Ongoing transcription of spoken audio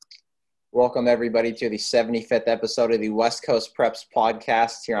Welcome, everybody, to the 75th episode of the West Coast Preps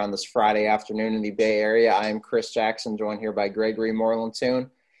podcast here on this Friday afternoon in the Bay Area. I am Chris Jackson, joined here by Gregory Moreland-Toon.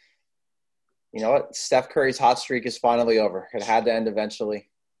 You know what? Steph Curry's hot streak is finally over. It had to end eventually.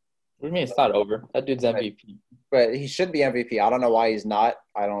 What do you mean it's not over? That dude's MVP. But he should be MVP. I don't know why he's not.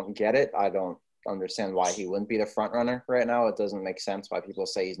 I don't get it. I don't understand why he wouldn't be the front runner right now. It doesn't make sense why people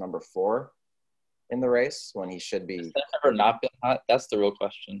say he's number 4 in the race when he should be. Has that ever not been hot? That's the real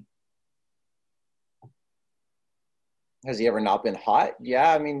question. Has he ever not been hot?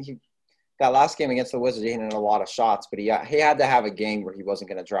 Yeah, I mean, that last game against the Wizards, he hit a lot of shots, but he had to have a game where he wasn't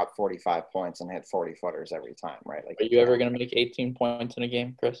going to drop 45 points and hit 40-footers every time, right? Like, are you ever going to make 18 points in a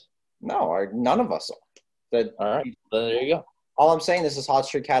game, Chris? No, none of us are. All right, there you go. All I'm saying is this hot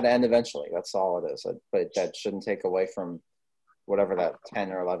streak had to end eventually. That's all it is. But that shouldn't take away from whatever that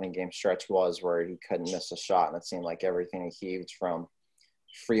 10 or 11 game stretch was where he couldn't miss a shot, and it seemed like everything he heaved from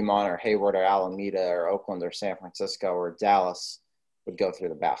Fremont or Hayward or Alameda or Oakland or San Francisco or Dallas would go through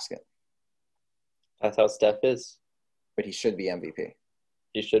the basket. That's how Steph is. But he should be MVP.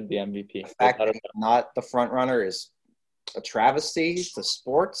 He should be MVP. The fact that he's not the front runner is a travesty to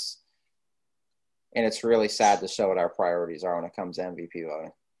sports, and it's really sad to show what our priorities are when it comes to MVP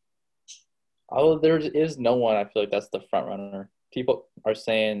voting. Oh, there is no one I feel like that's the front runner. People are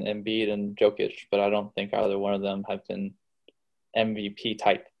saying Embiid and Jokic, but I don't think either one of them have been MVP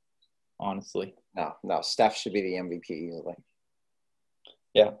type, honestly. No, Steph should be the MVP easily.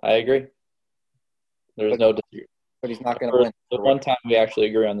 Yeah, I agree. There's no dispute. But he's not going to win. The one time we actually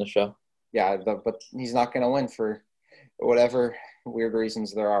agree on the show. Yeah, but he's not going to win for whatever weird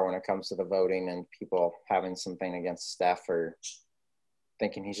reasons there are when it comes to the voting and people having something against Steph or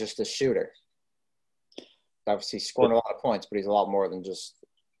thinking he's just a shooter. Obviously, he's scoring a lot of points, but he's a lot more than just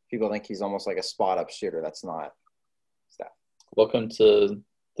 – people think he's almost like a spot-up shooter. That's not Steph. Welcome to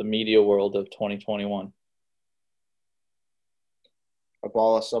the media world of 2021.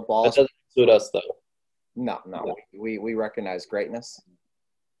 Abolish. That doesn't suit us, though. No. We recognize greatness.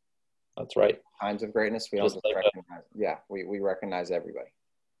 That's right. Kinds of greatness. We don't just recognize. Yeah, we recognize everybody.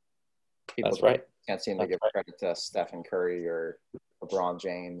 People That's right. Can't seem to give credit to Stephen Curry or LeBron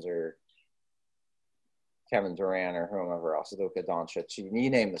James or Kevin Durant or whomever else, Luka Doncic. You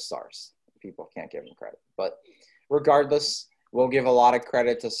name the stars. People can't give them credit. But regardless, we'll give a lot of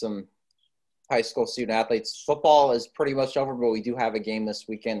credit to some high school student athletes. Football is pretty much over, but we do have a game this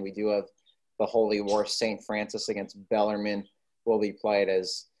weekend. We do have the Holy War. St. Francis against Bellarmine will be played,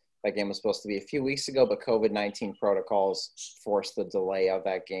 as that game was supposed to be a few weeks ago, but COVID-19 protocols forced the delay of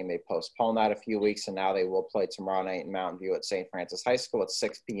that game. They postponed that a few weeks, and now they will play tomorrow night in Mountain View at St. Francis High School at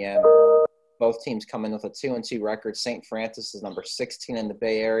 6 p.m. Both teams come in with a 2-2 record. St. Francis is number 16 in the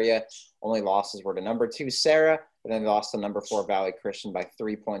Bay Area. Only losses were to number 2 Sarah, but then they lost to number 4 Valley Christian by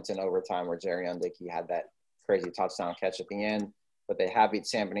 3 points in overtime, where Jerry Undicki had that crazy touchdown catch at the end. But they have beat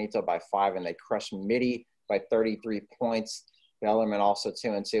San Benito by 5, and they crushed Mitty by 33 points. Bellarmine also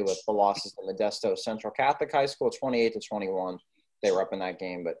 2-2 with the losses to Modesto Central Catholic High School, 28-21. They were up in that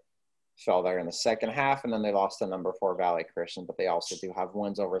game, but fell there in the second half, and then they lost to number 4 Valley Christian. But they also do have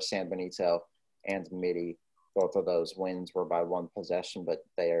wins over San Benito and Mitty. Both of those wins were by 1 possession, but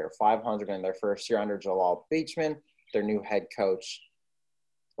they are 500 in their first year under Jalal Beachman, their new head coach.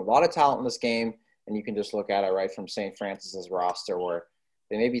 A lot of talent in this game, and you can just look at it right from St. Francis's roster, where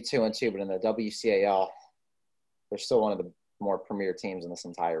they may be 2-2, but in the WCAL, they're still one of the more premier teams in this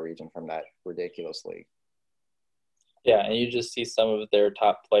entire region from that ridiculous league. Yeah, and you just see some of their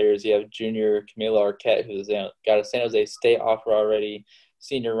top players. You have junior Camilo Arquette, who's got a San Jose State offer already,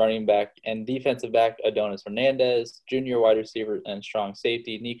 senior running back and defensive back Adonis Hernandez, junior wide receiver and strong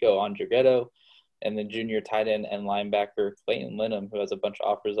safety Nico Andrighetto, and then junior tight end and linebacker Clayton Linham, who has a bunch of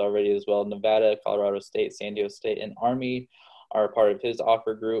offers already as well. Nevada, Colorado State, San Diego State, and Army are a part of his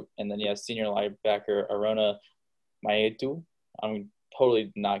offer group. And then you have senior linebacker Arona Maetu. I'm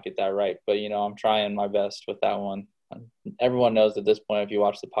totally not get that right, but, I'm trying my best with that one. Everyone knows at this point, if you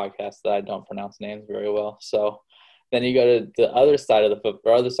watch the podcast, that I don't pronounce names very well. So then you go to the other side of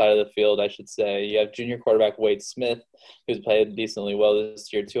the field, I should say. You have junior quarterback Wade Smith, who's played decently well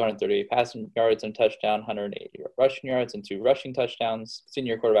this year, 238 passing yards and touchdown, 180 rushing yards and 2 rushing touchdowns.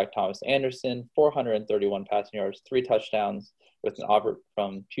 Senior quarterback Thomas Anderson, 431 passing yards, 3 touchdowns, with an offer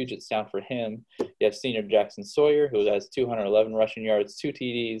from Puget Sound for him. You have senior Jackson Sawyer, who has 211 rushing yards, 2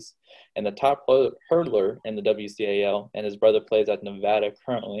 TDs, and the top hurdler in the WCAL, and his brother plays at Nevada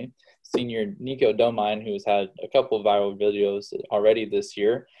currently. Senior Nico Domine, who's had a couple of viral videos already this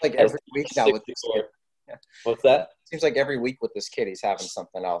year. Like every week now with this What's that? Seems like every week with this kid, he's having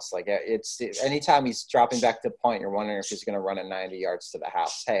something else. Like it's anytime he's dropping back to the point, you're wondering if he's going to run it 90 yards to the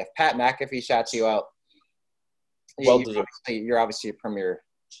house. Hey, if Pat McAfee shouts you out, you're obviously a premier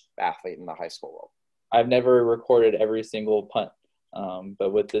athlete in the high school world. I've never recorded every single punt,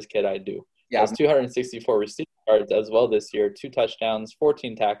 but with this kid, I do. He has 264 receiving yards as well this year, 2 touchdowns,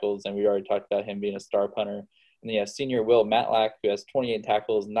 14 tackles, and we already talked about him being a star punter. And then you have senior Will Matlack, who has 28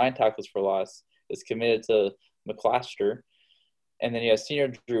 tackles, 9 tackles for loss, is committed to McClaster. And then you have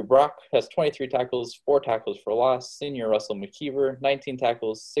senior Drew Brock, has 23 tackles, 4 tackles for loss. Senior Russell McKeever, 19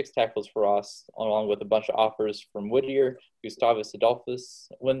 tackles, 6 tackles for loss, along with a bunch of offers from Whittier, Gustavus Adolphus,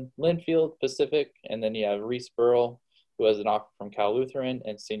 Linfield Pacific. And then you have Reese Burrell, who has an offer from Cal Lutheran,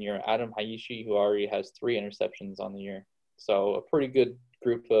 and senior Adam Hayishi, who already has 3 interceptions on the year. So a pretty good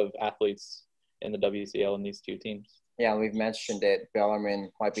group of athletes in the WCL in these 2 teams. Yeah, we've mentioned it.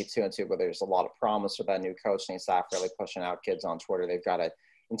 Bellarmine might be 2-2, but there's a lot of promise with that new coaching staff really pushing out kids on Twitter. They've got an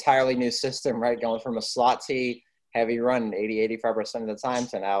entirely new system, right? Going from a slot T, heavy run 85% of the time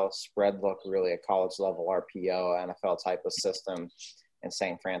to now spread look, really a college level RPO, NFL type of system in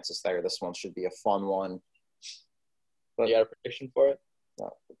St. Francis there. This one should be a fun one. But you got a prediction for it? The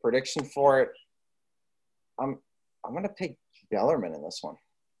prediction for it, I'm going to pick Bellarmine in this one.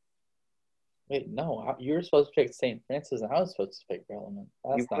 Wait, no, you were supposed to pick St. Francis, and I was supposed to pick Bellarmine.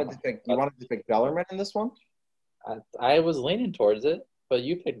 You wanted to pick Bellarmine in this one? I was leaning towards it, but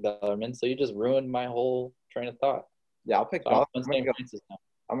you picked Bellarmine, so you just ruined my whole train of thought. Yeah, I'll pick Bellarmine.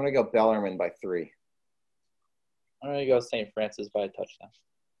 I'm going to go Bellarmine by 3. I'm going to go St. Francis by a touchdown.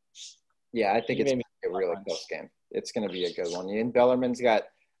 Yeah, I think it's going to be a really close game. It's going to be a good one. And Bellarmine's got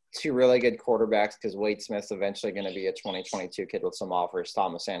 2 really good quarterbacks because Wade Smith's eventually going to be a 2022 kid with some offers.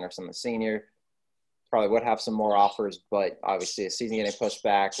 Thomas Anderson, the senior, probably would have some more offers, but obviously the season getting pushed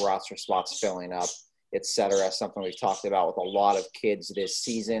back, roster spots filling up, etc. Something we've talked about with a lot of kids this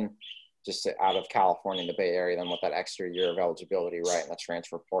season, just out of California, the Bay Area, then with that extra year of eligibility, right, in the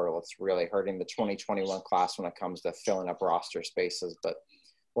transfer portal. It's really hurting the 2021 class when it comes to filling up roster spaces, but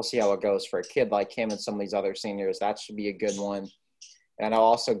we'll see how it goes for a kid like him and some of these other seniors. That should be a good one. And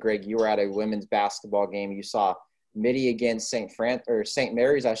also, Greg, you were at a women's basketball game. You saw Mitty against St.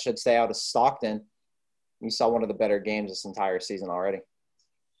 Mary's, I should say, out of Stockton. You saw one of the better games this entire season already.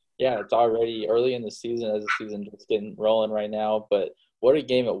 Yeah, it's already early in the season as the season just getting rolling right now. But what a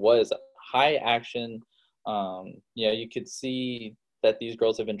game it was. High action. You could see that these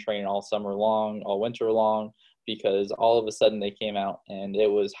girls have been training all summer long, all winter long, because all of a sudden they came out and it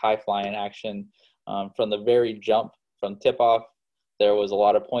was high-flying action. From the very jump, from tip-off, there was a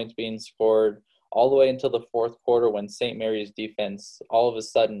lot of points being scored all the way until the 4th quarter when St. Mary's defense all of a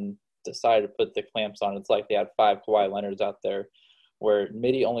sudden decided to put the clamps on. It's like they had 5 Kawhi Leonards out there, where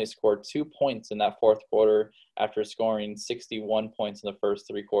Mitty only scored 2 points in that 4th quarter after scoring 61 points in the first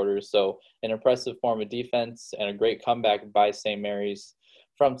 3 quarters. So an impressive form of defense and a great comeback by St. Mary's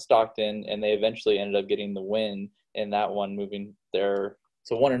from Stockton, and they eventually ended up getting the win in that one, moving there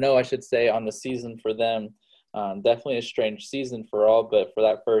to 1-0, I should say, on the season for them. Definitely a strange season for all, but for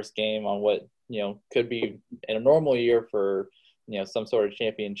that first game on what, could be in a normal year for, some sort of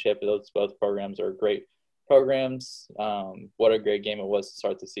championship, those both programs are great programs. What a great game it was to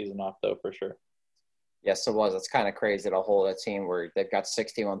start the season off, though, for sure. Yes, it was. It's kind of crazy to hold a team where they've got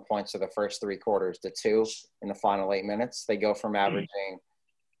 61 points for the first 3 quarters to 2 in the final 8 minutes. They go from averaging,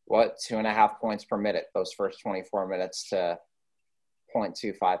 2.5 points per minute those first 24 minutes to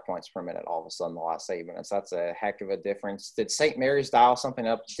 0.25 points per minute all of a sudden the last 8 minutes. That's a heck of a difference. Did St. Mary's dial something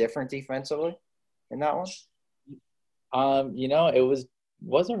up different defensively in that one? It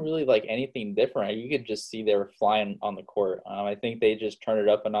wasn't really like anything different. You could just see they were flying on the court. I think they just turned it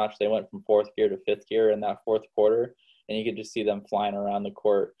up a notch. They went from 4th gear to 5th gear in that 4th quarter, and you could just see them flying around the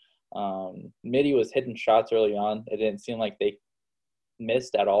court. Mitty was hitting shots early on. It didn't seem like they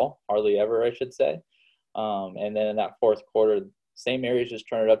missed at all, hardly ever, I should say. And then in that 4th quarter, St. Mary's just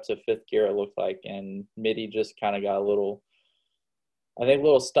turned it up to 5th gear, it looked like, and Mitty just kind of got a little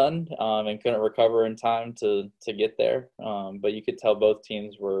stunned and couldn't recover in time to get there. But you could tell both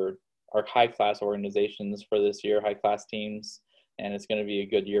teams are high-class organizations for this year, high-class teams, and it's going to be a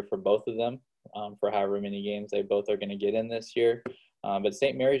good year for both of them for however many games they both are going to get in this year. But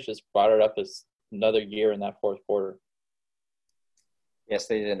St. Mary's just brought it up as another gear in that 4th quarter. Yes,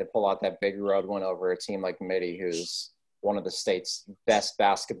 they did. They pull out that big road win over a team like Mitty, who's one of the state's best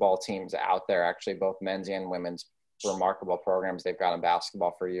basketball teams out there, actually, both men's and women's. Remarkable programs they've got in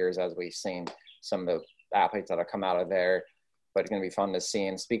basketball for years, as we've seen some of the athletes that have come out of there. But it's going to be fun to see.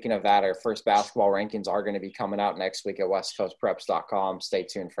 And speaking of that, our first basketball rankings are going to be coming out next week at westcoastpreps.com. Stay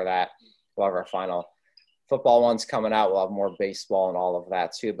tuned for that. We'll have our final football ones coming out. We'll have more baseball and all of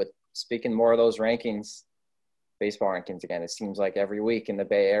that too. But speaking more of those rankings, baseball rankings again, it seems like every week in the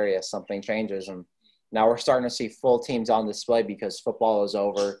Bay Area something changes. And now we're starting to see full teams on display because football is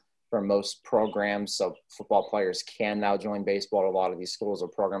over for most programs. So football players can now join baseball at a lot of these schools. A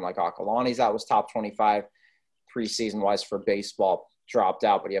program like Akalani's that was top 25 preseason-wise for baseball dropped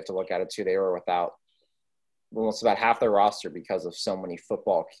out, but you have to look at it too. They were without almost about half their roster because of so many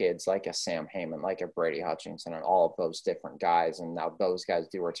football kids like a Sam Heyman, like a Brady Hutchinson, and all of those different guys. And now those guys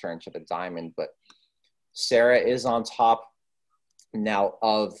do return to the diamond. But Sarah is on top now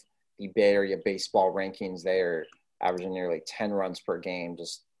of the Bay Area baseball rankings. They are averaging nearly 10 runs per game,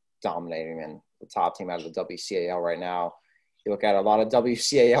 just dominating, and the top team out of the WCAL right now. You look at a lot of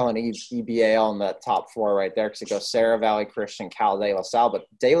WCAL and EBAL in the top four right there because it goes Sarah, Valley Christian, Cal, De La Salle. But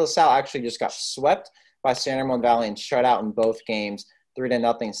De La Salle actually just got swept by San Ramon Valley and shut out in both games, 3-0,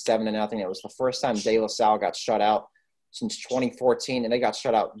 7-0. It was the first time De La Salle got shut out since 2014, and they got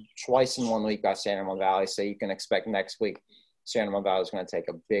shut out twice in 1 week by San Ramon Valley. So you can expect next week San Ramon Valley is going to take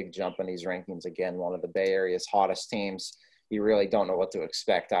a big jump in these rankings again. One of the Bay Area's hottest teams. You really don't know what to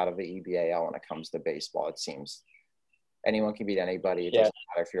expect out of the EBAL when it comes to baseball. It seems anyone can beat anybody. It doesn't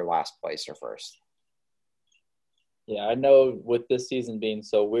matter if you're last place or first. Yeah, I know with this season being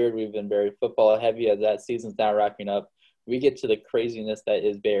so weird, we've been very football heavy as that season's now wrapping up. We get to the craziness that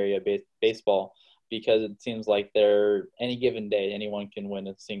is Bay Area baseball because it seems like any given day, anyone can win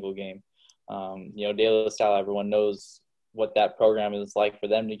a single game. De La Salle, everyone knows what that program is like. For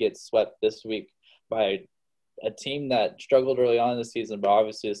them to get swept this week by a team that struggled early on in the season, but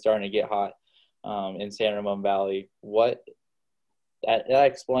obviously is starting to get hot in San Ramon Valley. That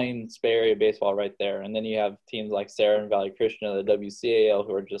explains Bay Area baseball right there. And then you have teams like Sarah and Valley Christian of the WCAL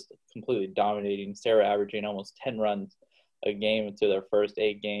who are just completely dominating. Sarah averaging almost 10 runs a game through their first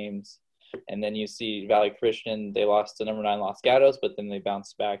 8 games. And then you see Valley Christian, they lost to number 9 Los Gatos, but then they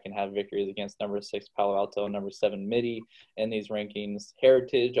bounced back and had victories against number 6 Palo Alto and number 7 Midi in these rankings.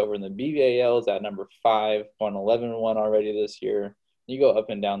 Heritage over in the BVAL is at number 5, won 11-1 already this year. You go up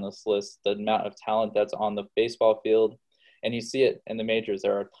and down this list, the amount of talent that's on the baseball field, and you see it in the majors.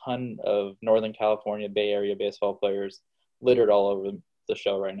 There are a ton of Northern California Bay Area baseball players littered all over the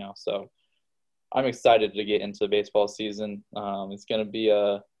show right now. So I'm excited to get into the baseball season. It's going to be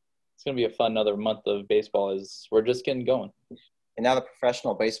a fun another month of baseball as we're just getting going. And now the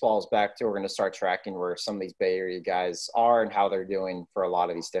professional baseball is back too. We're going to start tracking where some of these Bay Area guys are and how they're doing for a lot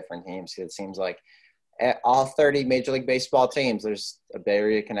of these different teams. It seems like all 30 Major League Baseball teams, there's a Bay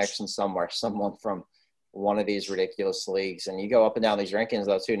Area connection somewhere, someone from one of these ridiculous leagues. And you go up and down these rankings,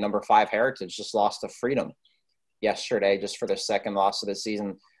 though, too. Number 5 Heritage just lost to Freedom yesterday just for their second loss of the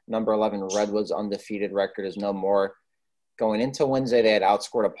season. Number 11 Redwoods undefeated record is no more. Going into Wednesday, they had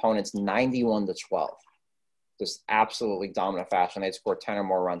outscored opponents 91-12. Just absolutely dominant fashion. They'd scored 10 or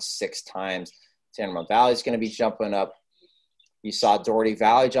more runs 6 times. San Ramon Valley is going to be jumping up. You saw Doherty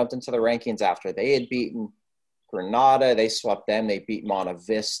Valley jumped into the rankings after they had beaten Granada. They swept them. They beat Monta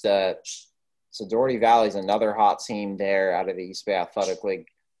Vista. So Doherty Valley is another hot team there out of the East Bay Athletic League.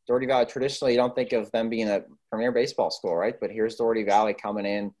 Doherty Valley, traditionally, you don't think of them being a premier baseball school, right? But here's Doherty Valley coming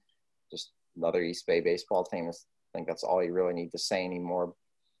in, just another East Bay baseball team. I think that's all you really need to say anymore.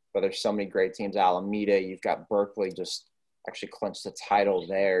 But there's so many great teams. Alameda, you've got Berkeley just actually clinched the title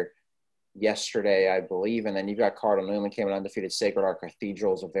there yesterday, I believe. And then you've got Cardinal Newman came in undefeated. Sacred Heart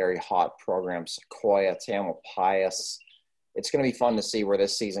Cathedral is a very hot program. Sequoia, Tamalpais. It's going to be fun to see where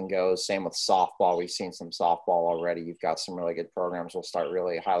this season goes. Same with softball. We've seen some softball already. You've got some really good programs. We'll start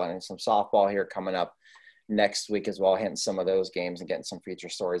really highlighting some softball here coming up next week as well, hitting some of those games and getting some feature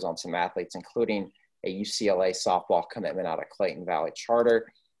stories on some athletes, including a UCLA softball commitment out of Clayton Valley Charter.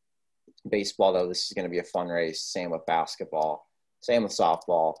 Baseball, though, this is going to be a fun race. Same with basketball. Same with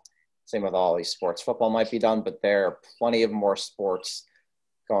softball. Same with all these sports. Football might be done, but there are plenty of more sports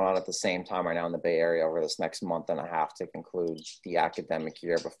going on at the same time right now in the Bay Area over this next month and a half to conclude the academic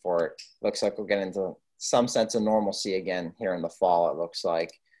year before it looks like we'll get into some sense of normalcy again here in the fall, it looks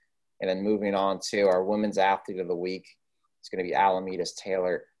like. And then moving on to our women's athlete of the week, it's going to be Alameda's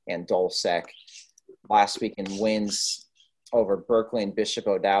Taylor and Dolsek. Last week in wins over Berkeley and Bishop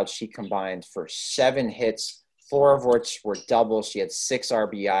O'Dowd, she combined for 7 hits, 4 of which were doubles. She had 6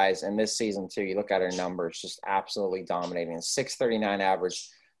 RBIs. And this season, too, you look at her numbers, just absolutely dominating. 639 average,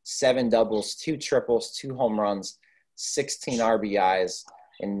 7 doubles, 2 triples, 2 home runs, 16 RBIs,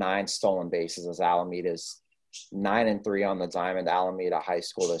 and 9 stolen bases as Alameda's 9-3 on the diamond. Alameda High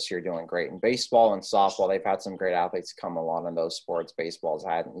School this year doing great in baseball and softball. They've had some great athletes come along in those sports. Baseball's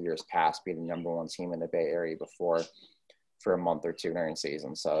had in years past be the number 1 team in the Bay Area before for a month or 2 during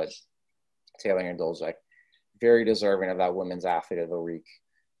season. So Taylor and Dolzek very deserving of that Women's Athlete of the Week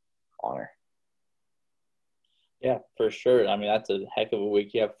honor. Yeah, for sure. I mean, that's a heck of a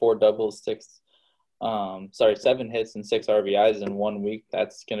week. You have 4 doubles, 7 hits and 6 RBIs in 1 week.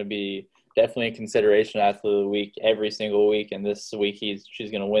 That's going to be definitely a consideration athlete of the week every single week. And this week,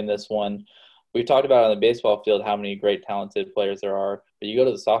 she's going to win this one. We've talked about on the baseball field how many great, talented players there are. But you go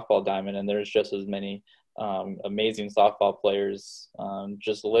to the softball diamond, and there's just as many amazing softball players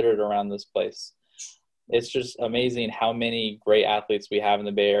just littered around this place. It's just amazing how many great athletes we have in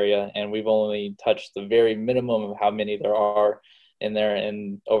the Bay Area, and we've only touched the very minimum of how many there are in there.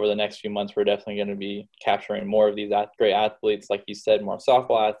 And over the next few months, we're definitely going to be capturing more of these great athletes. Like you said, more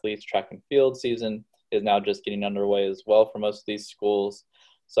softball athletes. Track and field season is now just getting underway as well for most of these schools.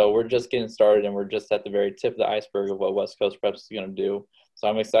 So we're just getting started, and we're just at the very tip of the iceberg of what West Coast Preps is going to do. So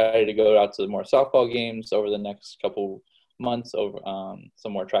I'm excited to go out to more softball games over the next couple months, over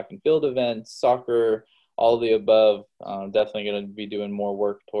some more track and field events, soccer, all of the above. Definitely going to be doing more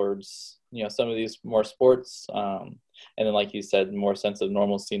work towards, some of these more sports. And then, like you said, more sense of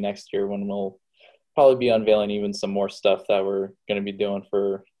normalcy next year, when we'll probably be unveiling even some more stuff that we're going to be doing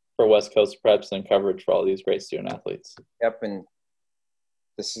for West Coast Preps and coverage for all these great student athletes. Yep, and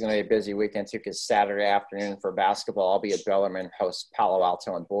this is going to be a busy weekend too, because Saturday afternoon for basketball, I'll be at Bellarmine, host Palo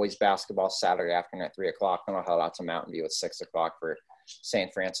Alto and boys basketball Saturday afternoon at 3 o'clock. Then I'll head out to Mountain View at 6 o'clock for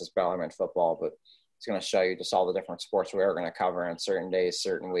St. Francis Bellarmine football. But it's going to show you just all the different sports we're going to cover on certain days,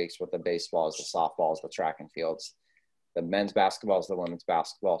 certain weeks, with the baseballs, the softballs, the track and fields, the men's basketballs, the women's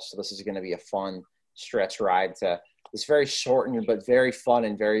basketball. So this is going to be a fun stretch ride to it's very shortened, but very fun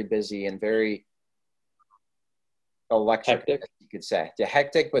and very busy and very electric, hectic, you could say. Yeah,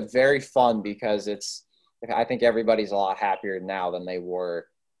 hectic, but very fun, because I think everybody's a lot happier now than they were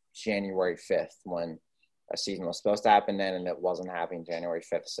January 5th, when a season was supposed to happen then and it wasn't happening January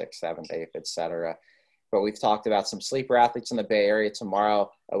 5th, 6th, 7th, 8th, etc. But we've talked about some sleeper athletes in the Bay Area tomorrow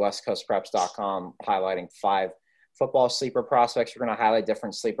at westcoastpreps.com, highlighting 5 football sleeper prospects. We're going to highlight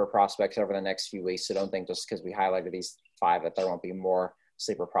different sleeper prospects over the next few weeks. So don't think just because we highlighted these 5 that there won't be more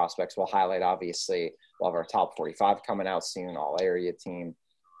sleeper prospects. We'll highlight, obviously, we'll have our top 45 coming out soon, all area team,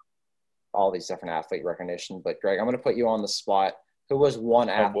 all these different athlete recognition. But Greg, I'm going to put you on the spot. Who was one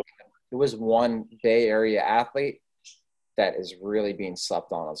Bay Area athlete that is really being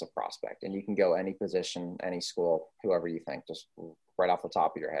slept on as a prospect? And you can go any position, any school, whoever you think, just right off the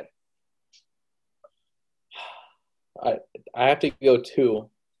top of your head. I have to go 2,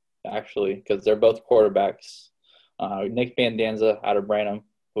 actually, because they're both quarterbacks. Nick Bandanza out of Branham,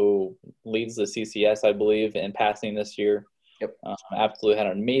 who leads the CCS, I believe, in passing this year. Yep. Absolutely had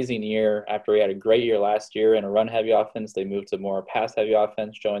an amazing year. After he had a great year last year in a run-heavy offense, they moved to more pass-heavy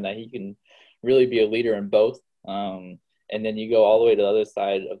offense, showing that he can really be a leader in both. And then you go all the way to the other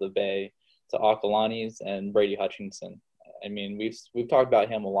side of the Bay to Akalani's and Brady Hutchinson. I mean, we've talked about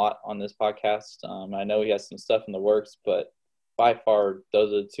him a lot on this podcast. I know he has some stuff in the works, but by far,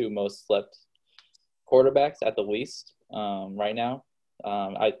 those are the 2 most slept quarterbacks at the least right now.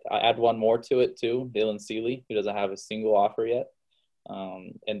 I add one more to it too, Dylan Seeley, who doesn't have a single offer yet,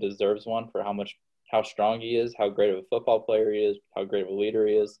 and deserves one for how strong he is, how great of a football player he is, how great of a leader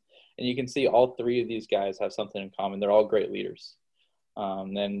he is. And you can see all 3 of these guys have something in common. They're all great leaders.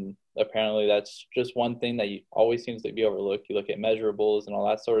 And apparently that's just one thing that always seems to be overlooked. You look at measurables and all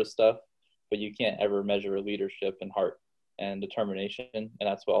that sort of stuff, but you can't ever measure leadership and heart and determination. And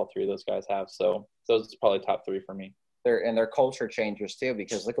that's what all 3 of those guys have. So those are probably top 3 for me. They're culture changers too,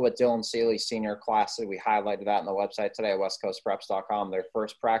 because look at what Dylan Seeley's senior class did. We highlighted that on the website today at westcoastpreps.com. Their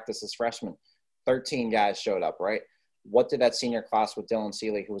first practice as freshmen, 13 guys showed up, right? What did that senior class with Dylan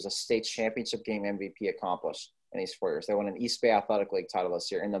Seeley, who was a state championship game MVP, accomplish in these 4 years? They won an East Bay Athletic League title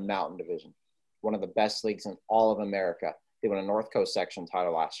this year in the Mountain Division, one of the best leagues in all of America. They won a North Coast section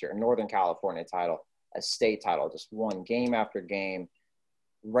title last year, a Northern California title, a state title, just won game after game,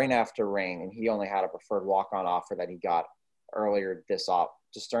 rain after rain, and he only had a preferred walk-on offer that he got earlier just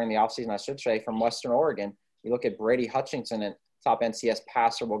during the offseason, I should say, from Western Oregon. You look at Brady Hutchinson, and top NCS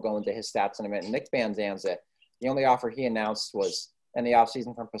passer, will go into his stats in a minute. Nick Bandanza, the only offer he announced was in the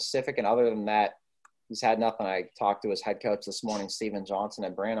offseason from Pacific, and other than that, he's had nothing. I talked to his head coach this morning, Stephen Johnson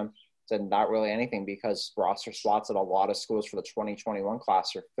at Branham, said not really anything, because roster spots at a lot of schools for the 2021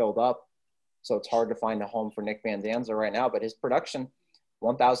 class are filled up. So it's hard to find a home for Nick Bandanza right now. But his production,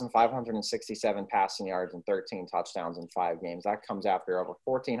 1,567 passing yards and 13 touchdowns in 5 games. That comes after over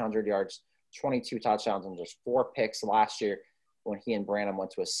 1,400 yards, 22 touchdowns, and just 4 picks last year when he and Branham went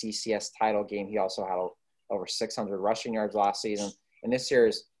to a CCS title game. He also had over 600 rushing yards last season. And this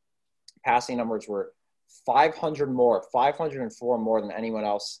year's passing numbers were 504 more than anyone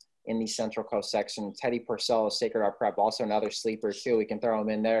else in the Central Coast section. Teddy Purcell of Sacred Heart Prep, also another sleeper too. We can throw him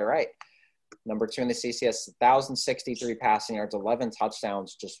in there, right? Number 2 in the CCS, 1,063 passing yards, 11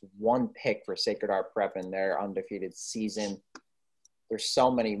 touchdowns, just 1 pick for Sacred Heart Prep in their undefeated season. There's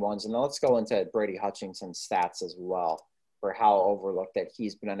so many ones. And then let's go into Brady Hutchinson's stats as well for how overlooked that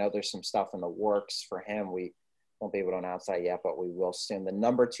he's been. I know there's some stuff in the works for him. We won't be able to announce that yet, but we will soon. The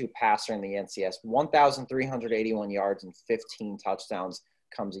number 2 passer in the NCS, 1,381 yards and 15 touchdowns,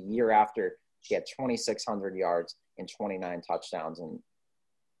 comes a year after he had 2,600 yards and 29 touchdowns. And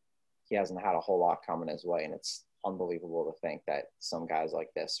he hasn't had a whole lot coming his way. And it's unbelievable to think that some guys like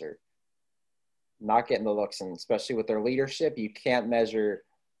this are not getting the looks. And especially with their leadership, you can't measure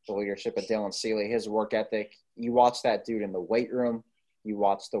the leadership of Dylan Seeley, his work ethic. You watch that dude in the weight room. You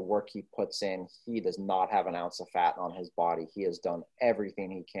watch the work he puts in. He does not have an ounce of fat on his body. He has done everything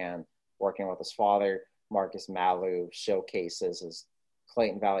he can, working with his father, Marcus Malu, showcases his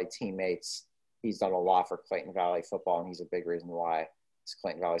Clayton Valley teammates. He's done a lot for Clayton Valley football, and he's a big reason why this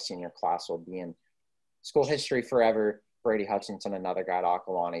Clayton Valley senior class will be in school history forever. Brady Hutchinson, another guy at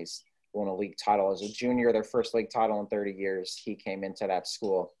Acalanes, won a league title as a junior, their first league title in 30 years. He came into that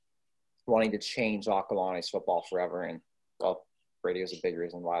school wanting to change Acalanes football forever, and, well, Brady was a big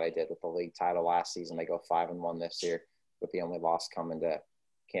reason why they did with the league title last season. They go 5-1 this year, with the only loss coming to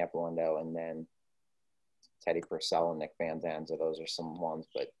Camp Lindo. And then Teddy Purcell and Nick Van Danza, those are some ones.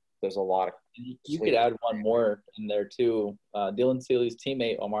 But there's a lot of – You could add one more in there too. Dylan Seeley's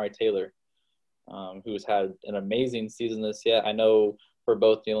teammate, Omari Taylor, who's had an amazing season this year. I know for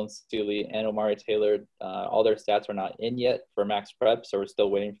both Dylan Seeley and Omari Taylor, all their stats are not in yet for Max Prep, so we're still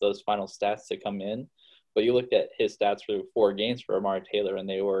waiting for those final stats to come in. But you looked at his stats for 4 games for Omari Taylor, and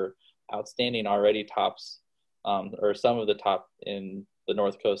they were outstanding, already tops, or some of the top in the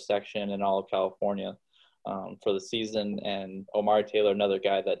North Coast section and all of California for the season. And Omari Taylor, another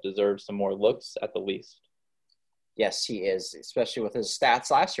guy that deserves some more looks at the least. Yes, he is, especially with his stats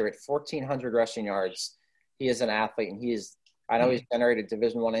last year at 1,400 rushing yards. He is an athlete, and he is – I know he's generated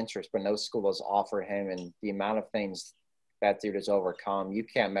Division I interest, but no school has offered him, and the amount of things that dude has overcome, you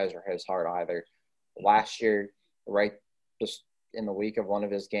can't measure his heart either. Last year, right just in the week of one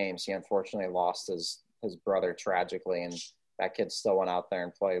of his games, he unfortunately lost his brother tragically, and that kid still went out there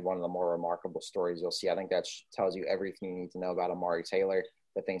and played one of the more remarkable stories you'll see. I think that tells you everything you need to know about Omari Taylor,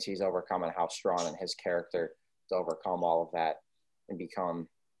 the things he's overcome, and how strong in his character to overcome all of that and become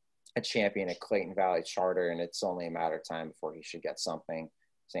a champion at Clayton Valley Charter. And it's only a matter of time before he should get something.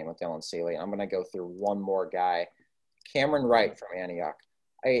 Same with Dylan Seeley. I'm going to go through one more guy, Cameron Wright from Antioch.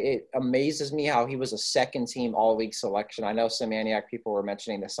 It amazes me how he was a second-team all-league selection. I know some Antioch people were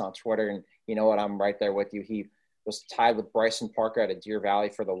mentioning this on Twitter, and you know what? I'm right there with you. He was tied with Bryson Parker out of Deer Valley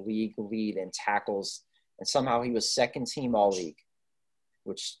for the league lead in tackles, and somehow he was second-team all-league,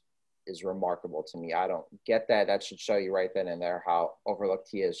 which is remarkable to me. I don't get that. That should show you right then and there how overlooked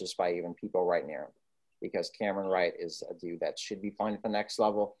he is just by even people right near him, because Cameron Wright is a dude that should be playing at the next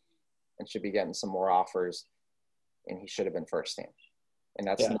level and should be getting some more offers, and he should have been first team. And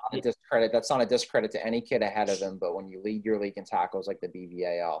that's not a discredit. That's not a discredit to any kid ahead of him. But when you lead your league in tackles like the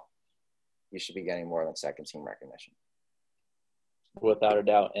BVAL, you should be getting more than second team recognition. Without a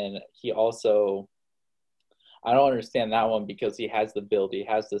doubt. And he also, I don't understand that one because he has the build, he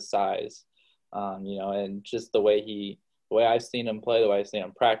has the size, and just the way I've seen him play, the way I've seen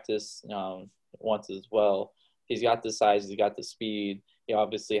him practice once as well. He's got the size, he's got the speed. He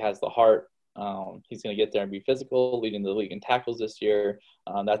obviously has the heart. He's going to get there and be physical, leading the league in tackles this year.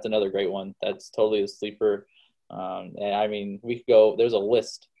 That's another great one. That's totally a sleeper. And I mean, we could go, there's a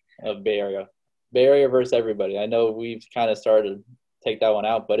list of Bay Area versus everybody. I know we've kind of started to take that one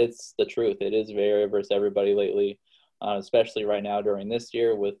out, but it's the truth. It is Bay Area versus everybody lately, especially right now during this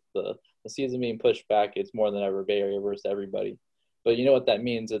year with the season being pushed back. It's more than ever Bay Area versus everybody. But you know what that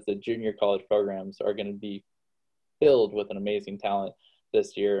means is the junior college programs are going to be filled with an amazing talent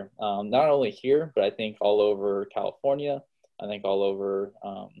this year, not only here, but I think all over California. I think all over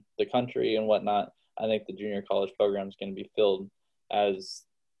the country and whatnot. I think the junior college program is going to be filled as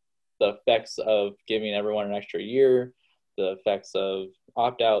the effects of giving everyone an extra year, the effects of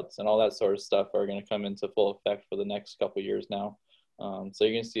opt-outs and all that sort of stuff are going to come into full effect for the next couple of years now. So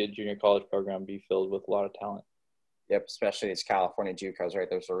you're going to see a junior college program be filled with a lot of talent. Yep, especially these California JUCOs, right?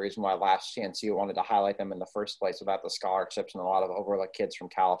 There's a reason why last CNCU wanted to highlight them in the first place about the scholarships and a lot of overlooked kids from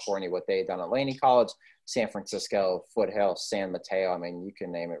California, what they had done at Laney College, San Francisco, Foothill, San Mateo. I mean, you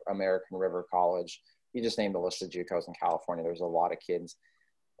can name it, American River College. You just name the list of JUCOs in California. There's a lot of kids.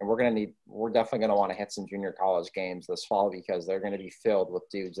 And we're definitely going to want to hit some junior college games this fall because they're going to be filled with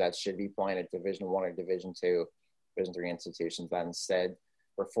dudes that should be playing at Division I or Division II, Division III institutions that instead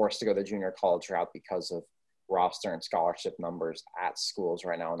were forced to go the junior college route because of roster and scholarship numbers at schools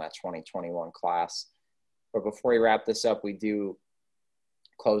right now in that 2021 class. But before we wrap this up, we do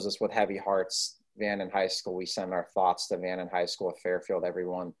close this with heavy hearts. Vanden High School, we send our thoughts to Vanden High School of Fairfield,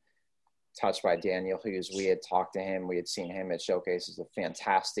 everyone touched by Daniel Hughes. We had talked to him. We had seen him at showcases. A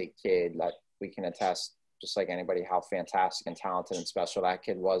fantastic kid that we can attest, just like anybody, how fantastic and talented and special that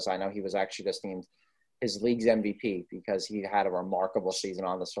kid was. I know he was actually just named his league's MVP because he had a remarkable season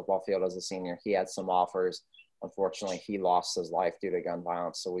on this football field as a senior. He had some offers. Unfortunately, he lost his life due to gun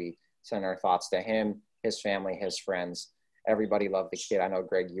violence. So we send our thoughts to him, his family, his friends. Everybody loved the kid. I know,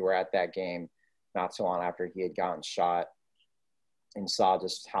 Greg, you were at that game not so long after he had gotten shot and saw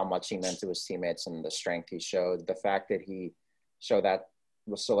just how much he meant to his teammates and the strength he showed. The fact that he showed that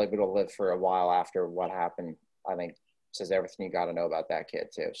was still able to live for a while after what happened, I think says everything you got to know about that kid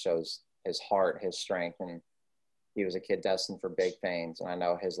too. It shows his heart, his strength, and he was a kid destined for big things. And I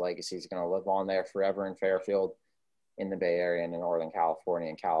know his legacy is going to live on there forever in Fairfield, in the Bay Area, and in Northern California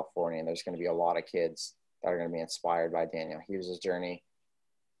and California. And there's going to be a lot of kids that are going to be inspired by Daniel Hughes' journey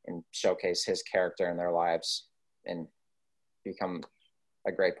and showcase his character in their lives and become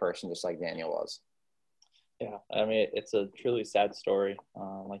a great person just like Daniel was. Yeah, I mean, it's a truly sad story.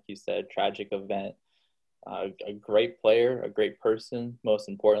 Like you said, tragic event. A great player, a great person, most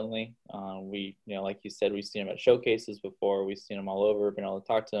importantly. We, like you said, we've seen him at showcases before. We've seen him all over, been able to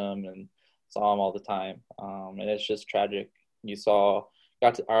talk to him and saw him all the time. And it's just tragic. I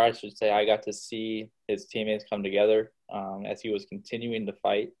got to see his teammates come together as he was continuing to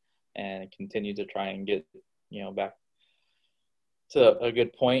fight and continue to try and get, back to a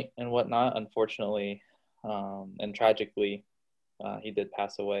good point and whatnot. Unfortunately, and tragically, he did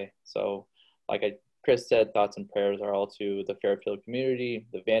pass away. So like Chris said, thoughts and prayers are all to the Fairfield community,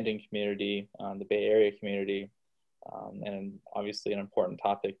 the Vanden community, the Bay Area community, and obviously an important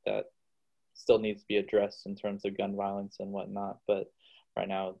topic that still needs to be addressed in terms of gun violence and whatnot. But right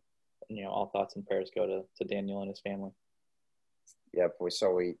now, all thoughts and prayers go to Daniel and his family. Yep,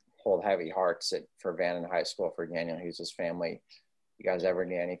 we hold heavy hearts for Vanden High School, for Daniel Hughes' family. You guys ever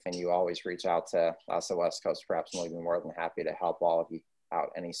need anything, you always reach out to us at West Coast Preps, and we'll be more than happy to help all of you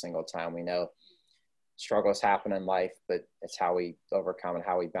out any single time. We know struggles happen in life, but it's how we overcome and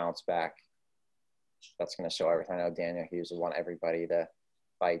how we bounce back. That's going to show everything. I know Daniel Hughes would want everybody to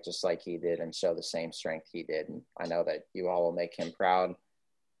fight just like he did and show the same strength he did. And I know that you all will make him proud, and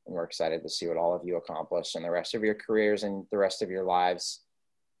we're excited to see what all of you accomplish in the rest of your careers and the rest of your lives.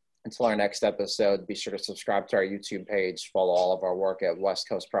 Until our next episode, be sure to subscribe to our YouTube page, follow all of our work at West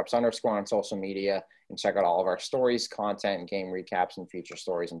Coast Preps _ on social media, and check out all of our stories, content, game recaps, and feature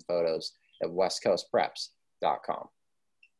stories and photos at westcoastpreps.com.